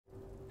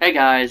Hey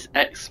guys,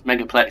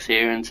 exMegaplex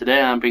here, and today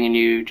I'm bringing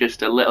you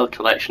just a little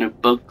collection of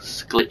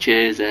bugs,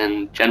 glitches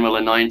and general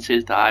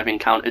annoyances that I've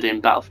encountered in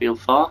Battlefield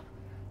 4.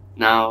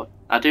 Now,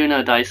 I do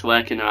know DICE are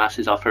working their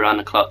asses off around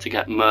the clock to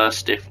get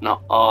most, if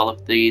not all,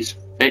 of these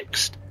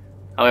fixed.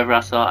 However, I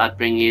thought I'd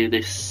bring you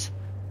this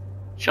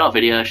short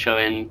video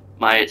showing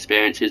my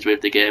experiences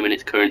with the game in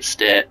its current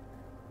state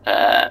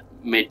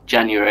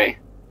mid-January.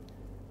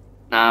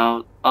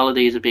 Now, all of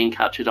these are being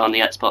captured on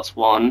the Xbox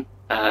One.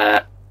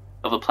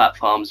 Other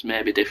platforms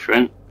may be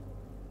different.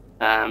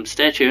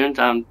 Stay tuned,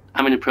 I'm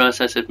in the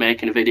process of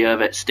making a video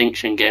of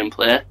Extinction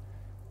gameplay,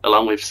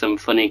 along with some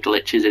funny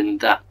glitches in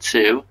that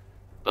too.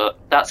 But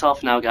that's all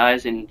for now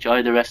guys,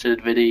 enjoy the rest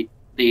of the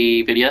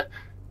video,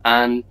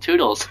 and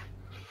toodles!